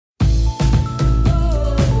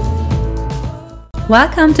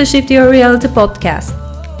Welcome to Shift Your Reality podcast.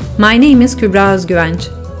 My name is Kübra Özgüvenç,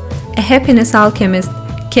 a happiness alchemist,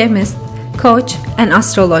 chemist, coach, and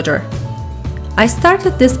astrologer. I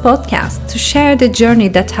started this podcast to share the journey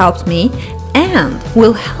that helped me and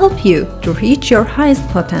will help you to reach your highest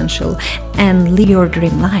potential and live your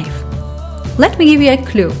dream life. Let me give you a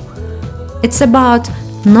clue. It's about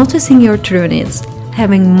noticing your true needs,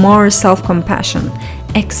 having more self-compassion,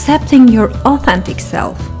 accepting your authentic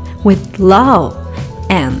self with love,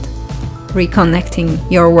 and reconnecting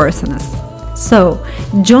your worthiness. So,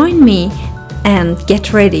 join me and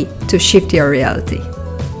get ready to shift your reality.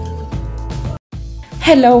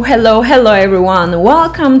 Hello everyone.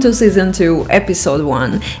 Welcome to season 2, episode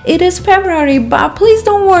 1. It is February, but please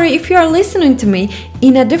don't worry if you are listening to me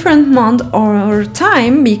in a different month or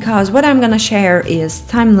time, because what I'm gonna share is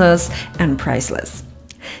timeless and priceless.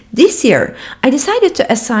 This year, I decided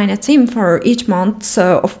to assign a theme for each month,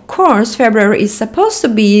 so of course February is supposed to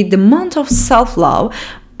be the month of self-love,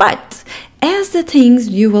 but as the things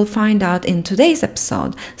you will find out in today's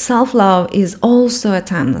episode, self-love is also a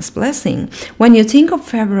timeless blessing. When you think of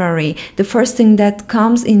February, the first thing that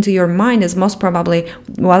comes into your mind is most probably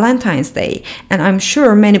Valentine's Day. And I'm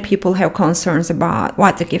sure many people have concerns about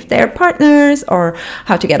what to give their partners or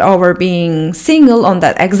how to get over being single on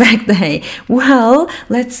that exact day. Well,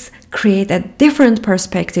 let's create a different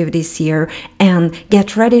perspective this year and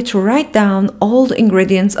get ready to write down all the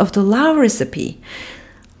ingredients of the love recipe.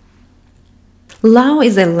 Love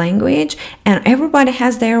is a language, and everybody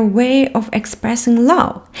has their way of expressing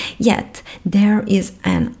love. Yet, there is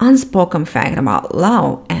an unspoken fact about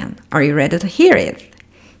love, and are you ready to hear it?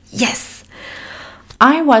 Yes!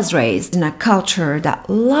 I was raised in a culture that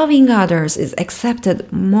loving others is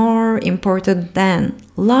accepted more important than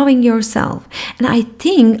loving yourself. And I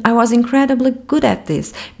think I was incredibly good at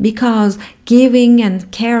this because giving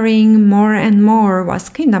and caring more and more was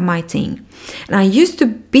kind of my thing. And I used to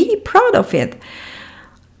be proud of it.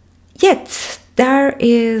 Yet, there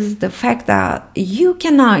is the fact that you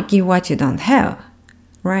cannot give what you don't have,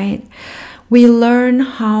 right? We learn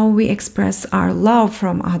how we express our love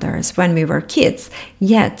from others when we were kids,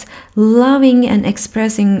 yet loving and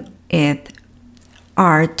expressing it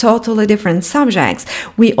are totally different subjects.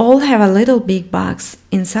 We all have a little big box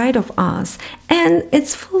inside of us, and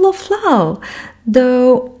it's full of love,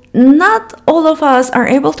 though not all of us are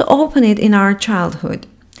able to open it in our childhood.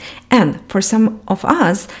 And for some of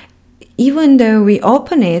us, even though we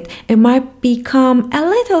open it, it might become a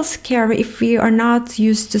little scary if we are not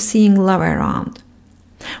used to seeing love around.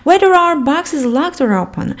 Whether our box is locked or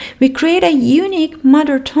open, we create a unique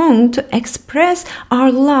mother tongue to express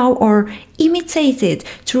our love or imitate it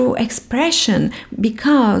through expression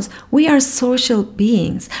because we are social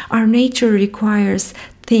beings. Our nature requires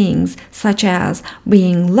things such as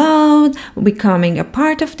being loved, becoming a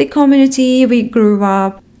part of the community we grew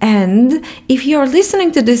up. And if you're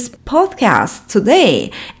listening to this podcast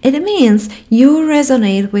today, it means you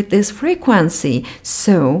resonate with this frequency,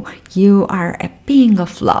 so you are a being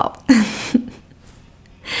of love.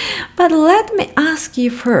 But let me ask you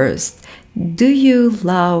first, do you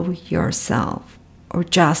love yourself or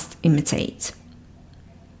just imitate?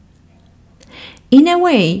 In a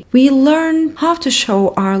way, we learn how to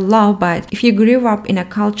show our love, but if you grew up in a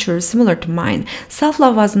culture similar to mine,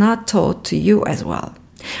 self-love was not taught to you as well.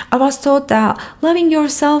 I was taught that loving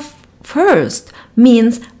yourself first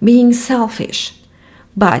means being selfish.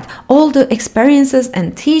 But all the experiences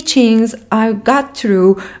and teachings I got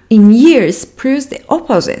through in years proves the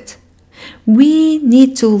opposite. We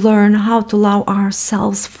need to learn how to love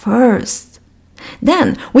ourselves first.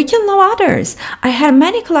 Then we can love others. I had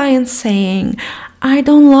many clients saying, I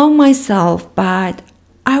don't love myself, but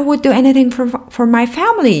I would do anything for my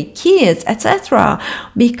family, kids, etc.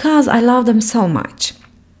 because I love them so much.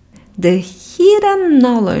 The hidden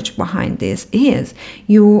knowledge behind this is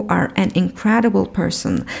you are an incredible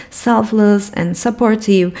person, selfless and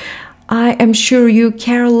supportive. I am sure you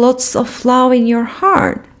carry lots of love in your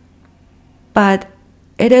heart, but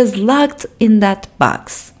it is locked in that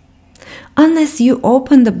box. Unless you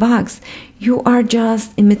open the box, you are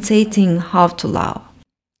just imitating how to love.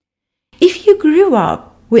 If you grew up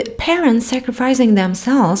with parents sacrificing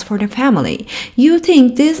themselves for the family, you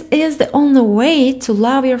think this is the only way to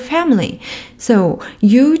love your family. So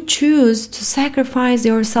you choose to sacrifice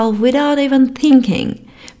yourself without even thinking.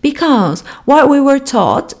 Because what we were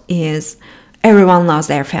taught is everyone loves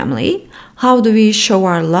their family. How do we show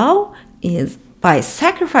our love? Is by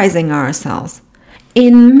sacrificing ourselves.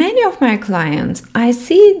 In many of my clients, I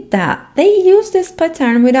see that they use this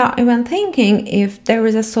pattern without even thinking if there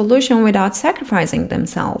is a solution without sacrificing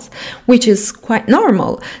themselves, which is quite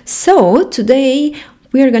normal. So today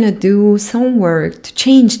we are going to do some work to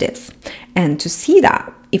change this and to see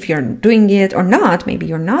that if you're doing it or not. Maybe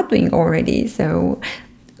you're not doing already, so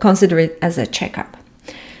consider it as a checkup.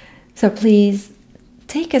 So please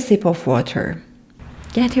take a sip of water.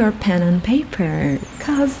 Get your pen and paper,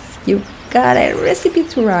 because you got a recipe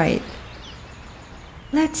to write.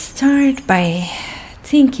 Let's start by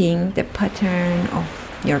thinking the pattern of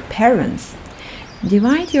your parents.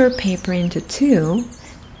 Divide your paper into two.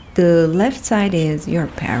 The left side is your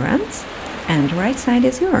parents and the right side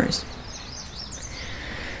is yours.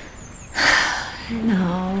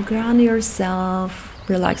 Now ground yourself,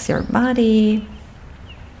 relax your body,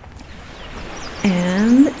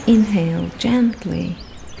 and inhale gently.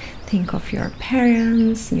 Think of your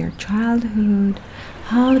parents, your childhood,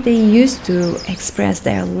 how they used to express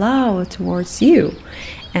their love towards you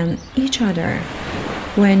and each other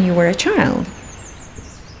when you were a child.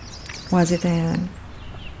 Was it a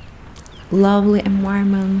lovely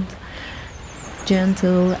environment,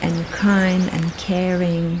 gentle and kind and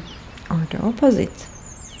caring, or the opposite?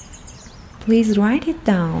 Please write it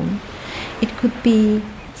down. It could be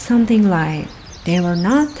something like, they were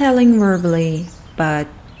not telling verbally, but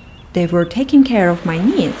they were taking care of my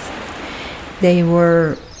needs. They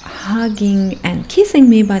were hugging and kissing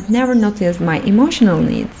me, but never noticed my emotional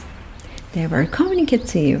needs. They were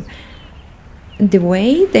communicative. The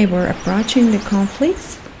way they were approaching the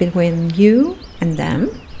conflicts between you and them.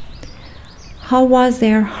 How was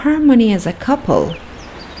their harmony as a couple?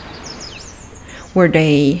 Were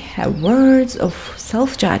they have words of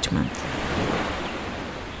self-judgment?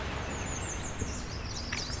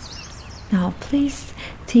 Now please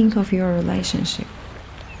think of your relationship.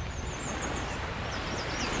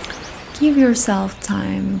 Give yourself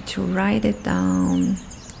time to write it down.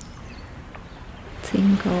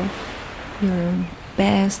 Think of your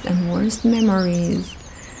best and worst memories.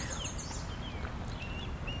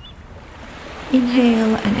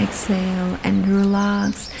 Inhale and exhale and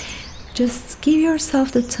relax. Just give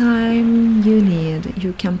yourself the time you need.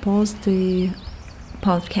 You can pause the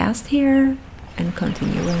podcast here and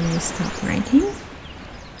continue when you stop writing.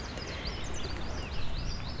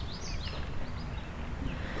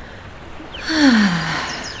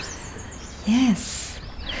 Yes.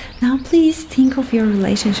 Now please think of your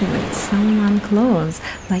relationship with someone close,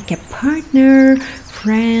 like a partner,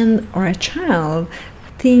 friend, or a child.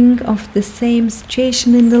 Think of the same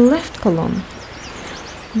situation in the left column.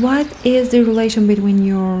 What is the relation between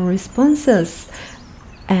your responses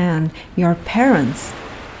and your parents?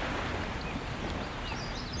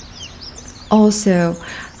 Also,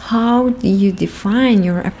 how do you define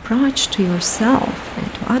your approach to yourself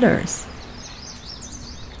and to others?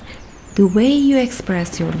 The way you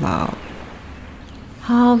express your love,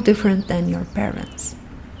 how different than your parents?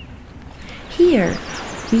 Here,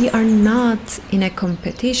 we are not in a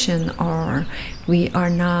competition, or we are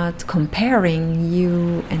not comparing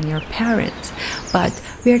you and your parents, but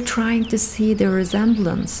we are trying to see the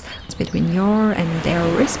resemblance between your and their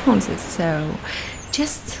responses. So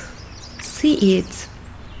just see it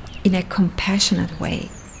in a compassionate way.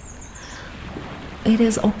 It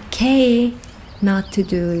is okay not to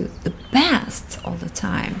do the best all the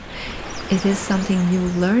time. It is something you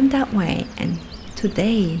learn that way, and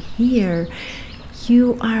today, here,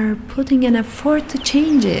 you are putting an effort to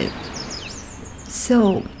change it.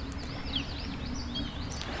 So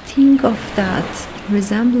think of that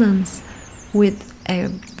resemblance with a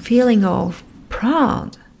feeling of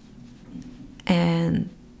proud and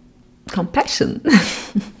compassion.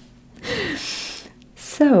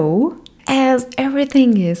 So, as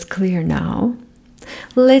everything is clear now,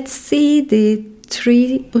 let's see the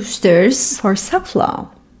 3 boosters for self-love.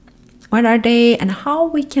 What are they and how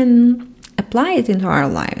we can apply it into our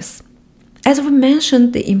lives? As we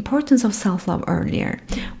mentioned the importance of self-love earlier,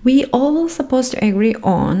 we all supposed to agree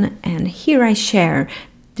on, and here I share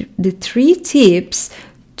the 3 tips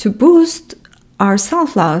to boost our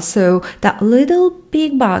self-love so that little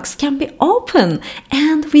big box can be open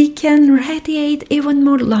and we can radiate even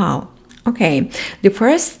more love. Okay, the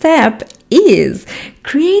first step is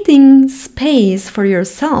creating space for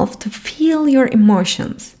yourself to feel your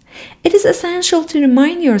emotions. It is essential to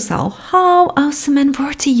remind yourself how awesome and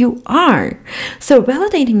worthy you are. So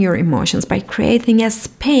validating your emotions by creating a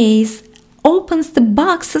space opens the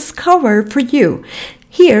box's cover for you.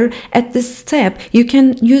 Here, at this step, you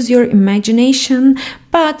can use your imagination,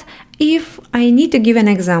 but if I need to give an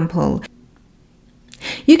example,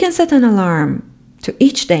 you can set an alarm to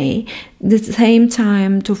each day, the same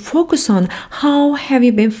time to focus on how have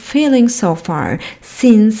you been feeling so far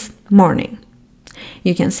since morning.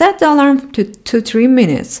 You can set the alarm to 2-3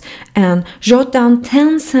 minutes and jot down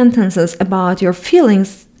 10 sentences about your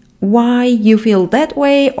feelings, why you feel that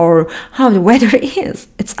way or how the weather is.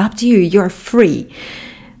 It's up to you, you're free.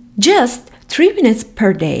 Just 3 minutes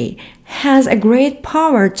per day has a great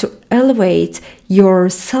power to elevate your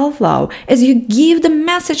self-love as you give the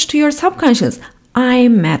message to your subconscious, I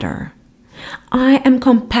matter. I am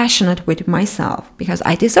compassionate with myself because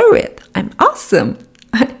I deserve it. I'm awesome.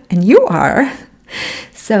 And you are.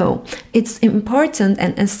 So it's important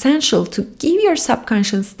and essential to give your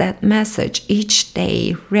subconscious that message each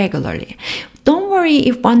day regularly. Don't worry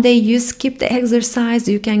if one day you skip the exercise,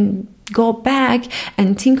 you can go back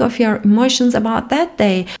and think of your emotions about that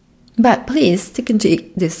day. But please stick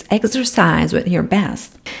to this exercise with your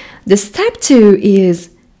best. The step 2 is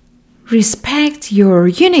respect your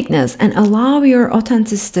uniqueness and allow your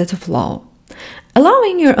authenticity to flow.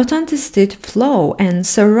 Allowing your authenticity to flow and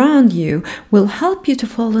surround you will help you to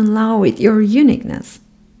fall in love with your uniqueness.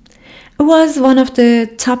 It was one of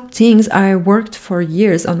the top things I worked for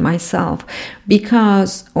years on myself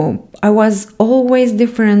because I was always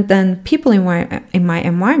different than people in my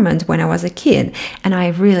environment when I was a kid, and I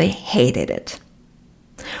really hated it.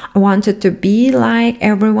 I wanted to be like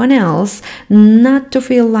everyone else, not to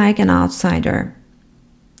feel like an outsider.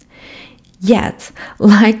 Yet,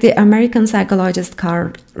 like the American psychologist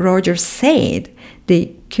Carl Rogers said,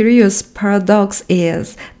 the curious paradox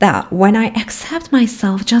is that when I accept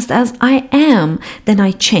myself just as I am, then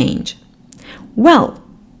I change. Well,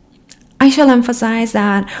 I shall emphasize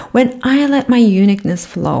that when I let my uniqueness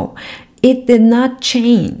flow, it did not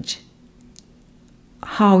change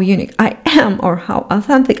how unique I am or how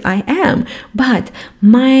authentic I am, but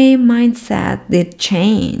my mindset did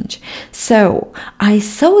change. So I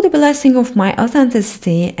saw the blessing of my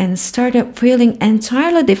authenticity and started feeling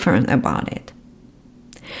entirely different about it.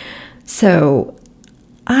 So,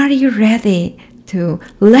 are you ready to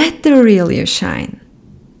let the real you shine?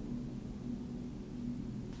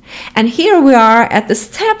 And here we are at the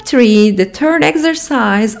step 3, the third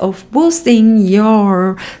exercise of boosting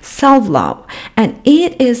your self-love. And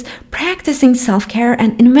it is practicing self-care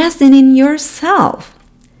and investing in yourself.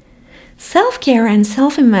 Self-care and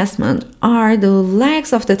self-investment are the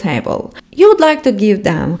legs of the table. You would like to give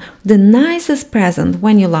them the nicest present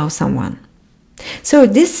when you love someone. So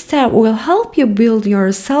this step will help you build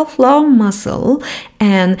your self-love muscle,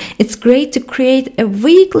 and it's great to create a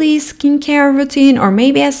weekly skincare routine or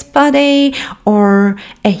maybe a spa day or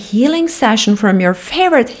a healing session from your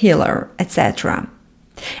favorite healer, etc.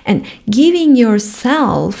 And giving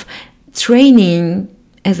yourself training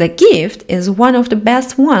as a gift is one of the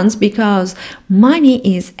best ones because money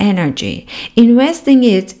is energy. Investing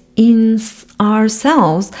it in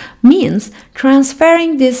ourselves means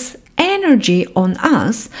transferring this energy on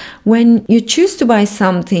us. When you choose to buy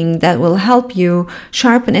something that will help you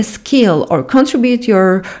sharpen a skill or contribute to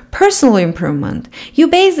your personal improvement, you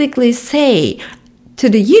basically say to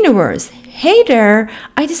the universe, hey there,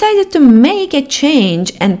 I decided to make a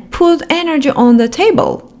change and put energy on the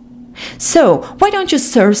table. So why don't you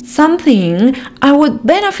serve something I would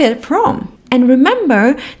benefit from? And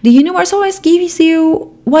remember, the universe always gives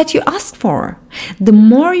you what you ask for. The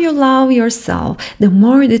more you love yourself, the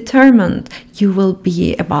more determined you will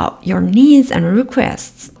be about your needs and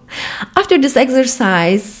requests. After this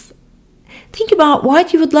exercise, think about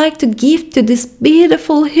what you would like to give to this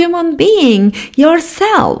beautiful human being,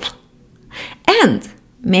 yourself. And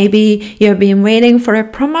maybe you've been waiting for a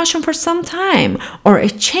promotion for some time or a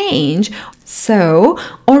change. So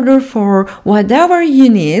order for whatever you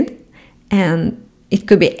need. And it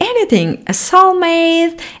could be anything, a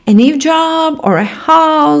soulmate, a new job, or a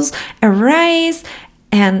house, a raise,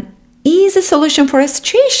 an easy solution for a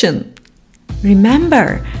situation.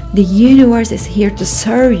 Remember, the universe is here to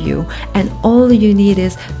serve you, and all you need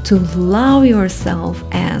is to love yourself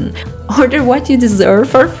and order what you deserve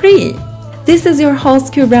for free. This is your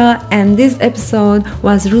host Kubra, and this episode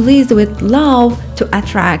was released with love to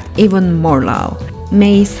attract even more love.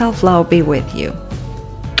 May self-love be with you.